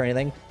my money for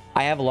anything.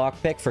 I have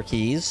lockpick for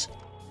keys.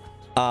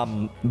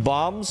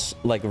 Bombs,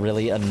 like,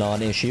 really a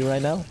non-issue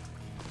right now.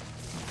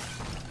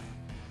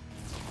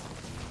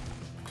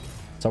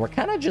 So we're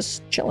kind of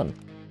just chilling.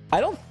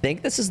 I don't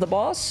think this is the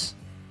boss.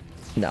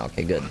 No,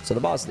 okay, good. So the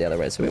boss is the other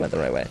way, so we went the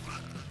right way.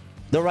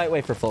 The right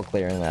way for full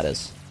clearing, that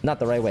is. Not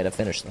the right way to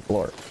finish the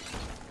floor.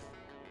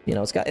 you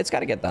know, it's got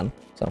to get done.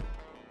 So.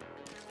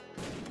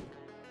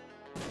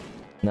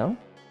 No?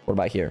 What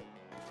about here?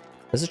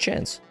 There's a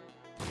chance.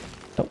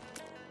 Nope.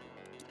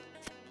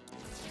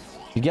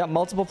 You got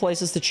multiple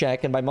places to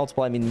check, and by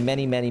multiple, I mean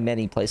many, many,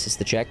 many places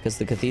to check, because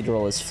the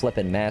cathedral is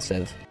flippin'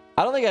 massive.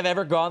 I don't think I've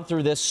ever gone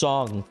through this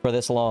song for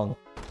this long.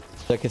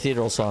 The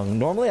cathedral song.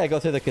 Normally, I go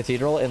through the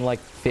cathedral in like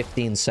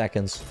 15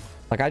 seconds.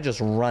 Like, I just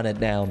run it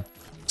down.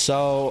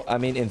 So, I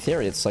mean, in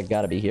theory, it's like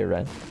gotta be here,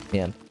 right?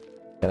 Yeah.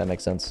 Yeah, that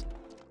makes sense.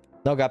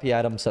 No guppy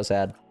item, so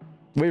sad.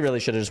 We really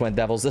should have just went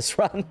devils this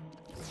run.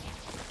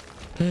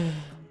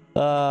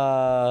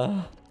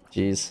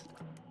 Jeez.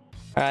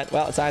 Alright,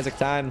 well, it's Isaac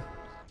time.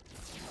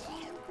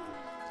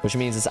 Which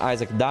means it's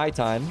Isaac die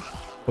time.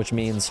 Which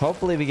means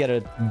hopefully we get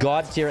a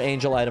god tier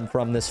angel item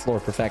from this floor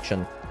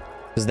perfection.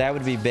 Because that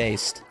would be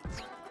based.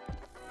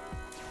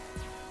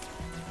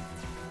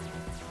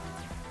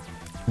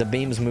 The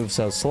beams move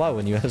so slow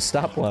when you have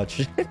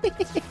stopwatch.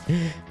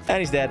 And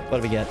he's dead.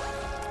 What do we get?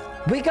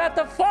 We got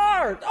the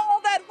fart!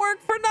 All that work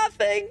for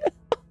nothing!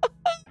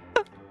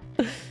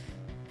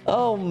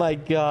 Oh my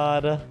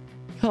god.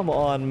 Come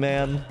on,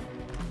 man.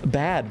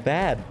 Bad,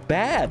 bad,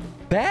 bad,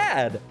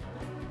 bad!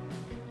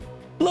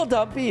 Little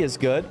Dumpy is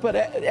good, but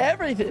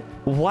everything...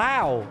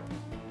 Wow.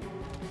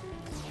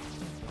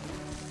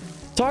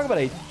 Talk about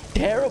a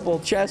terrible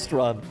chest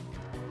run.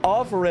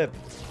 Off rip.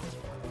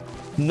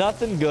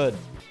 Nothing good.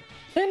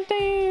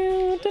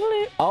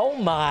 Oh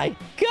my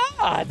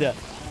god!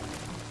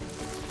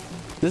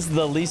 This is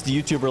the least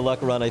YouTuber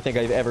luck run I think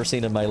I've ever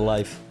seen in my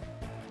life.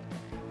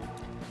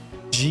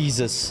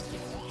 Jesus.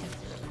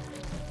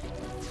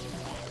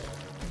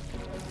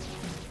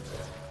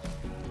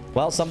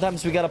 Well,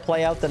 sometimes we gotta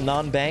play out the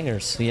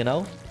non-bangers, you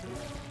know?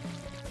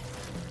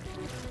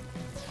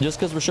 Just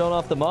because we're showing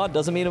off the mod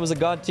doesn't mean it was a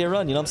god tier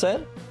run, you know what I'm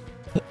saying?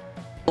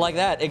 Like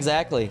that,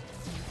 exactly.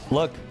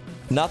 Look,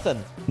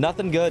 nothing.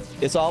 Nothing good.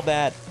 It's all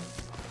bad.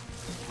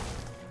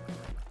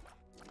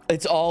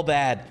 It's all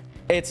bad.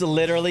 It's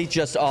literally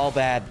just all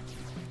bad.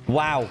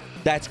 Wow,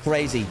 that's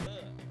crazy.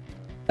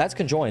 That's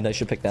conjoined. I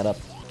should pick that up.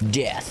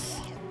 Death.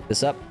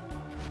 This up.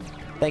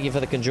 Thank you for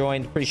the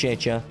conjoined.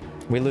 Appreciate you.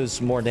 We lose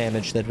more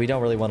damage that we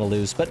don't really want to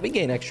lose, but we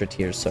gain extra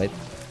tiers, so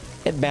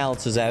it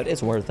balances out.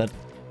 It's worth it.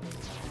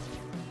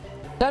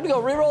 Time to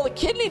go reroll the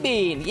kidney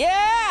bean.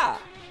 Yeah!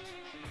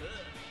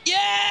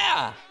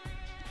 Yeah!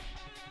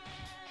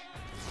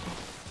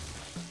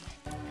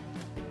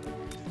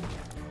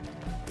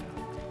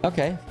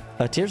 Okay.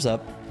 Tears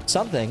up.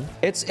 Something.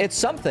 It's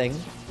something.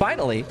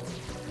 Finally.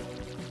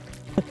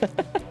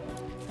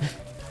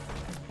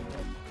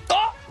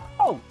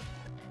 Oh!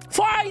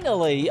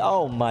 Finally!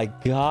 Oh my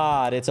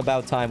god. It's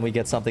about time we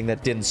get something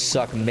that didn't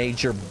suck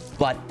major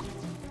butt.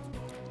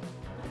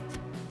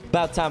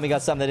 About time we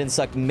got something that didn't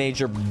suck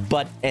major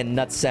butt and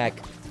nutsack.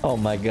 Oh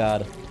my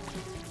god.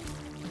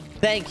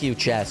 Thank you,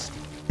 chest.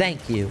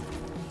 Thank you.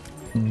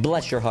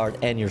 Bless your heart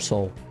and your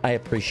soul. I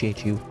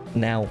appreciate you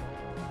now.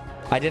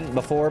 I didn't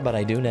before, but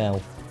I do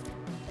now.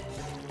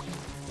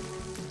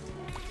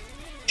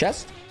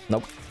 Chest?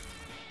 Nope.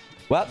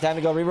 Well, time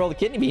to go reroll the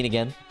kidney bean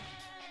again.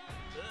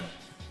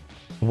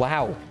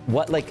 Wow.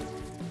 What, like...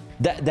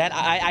 That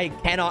I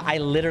cannot... I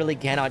literally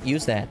cannot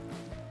use that.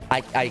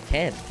 I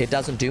can't. It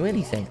doesn't do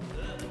anything.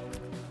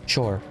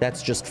 Sure,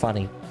 that's just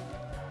funny.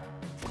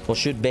 We'll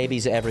shoot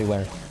babies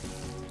everywhere.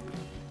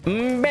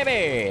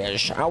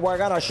 Babies! We're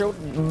gonna shoot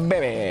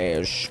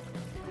babies.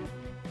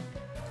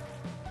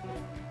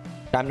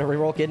 Time to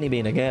reroll kidney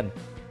bean again.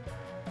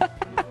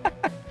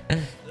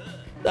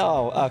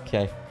 Oh,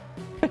 okay.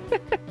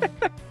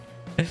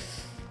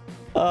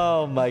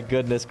 Oh my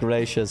goodness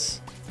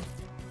gracious.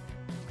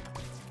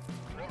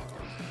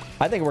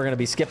 I think we're gonna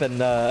be skipping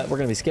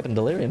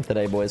delirium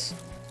today, boys.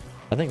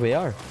 I think we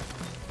are.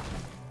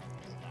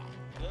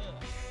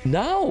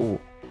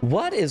 No!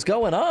 What is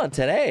going on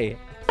today?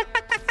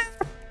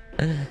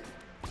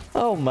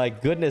 Oh my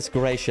goodness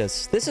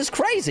gracious. This is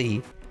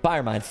crazy.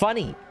 Firemine,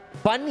 funny.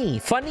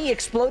 Funny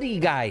exploding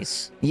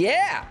guys.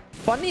 Yeah!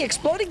 Funny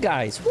exploding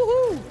guys.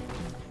 Woohoo!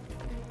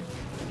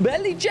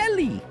 Belly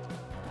jelly.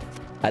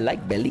 I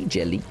like belly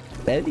jelly.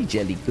 Belly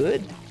jelly,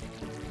 good.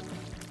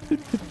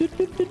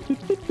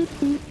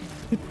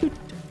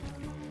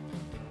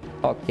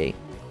 Okay.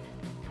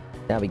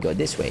 Now we go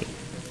this way.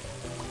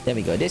 Then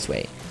we go this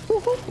way.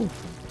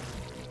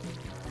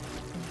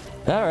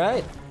 All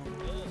right.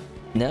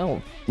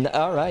 No.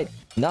 All right.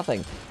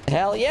 Nothing.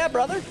 Hell yeah,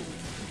 brother.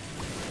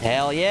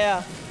 Hell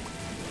yeah.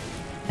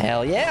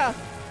 Hell yeah.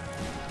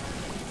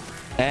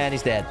 And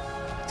he's dead.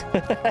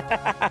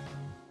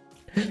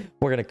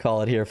 We're going to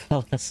call it here,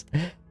 fellas.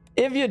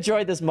 If you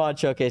enjoyed this mod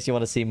showcase, you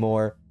want to see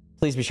more,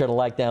 please be sure to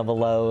like down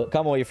below.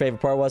 Comment what your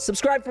favorite part was.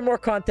 Subscribe for more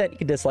content. You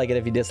can dislike it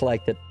if you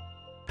disliked it.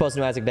 Post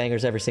new Isaac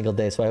bangers every single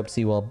day, so I hope to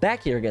see you all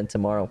back here again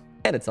tomorrow.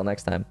 And until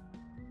next time,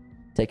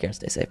 take care and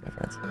stay safe, my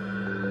friends.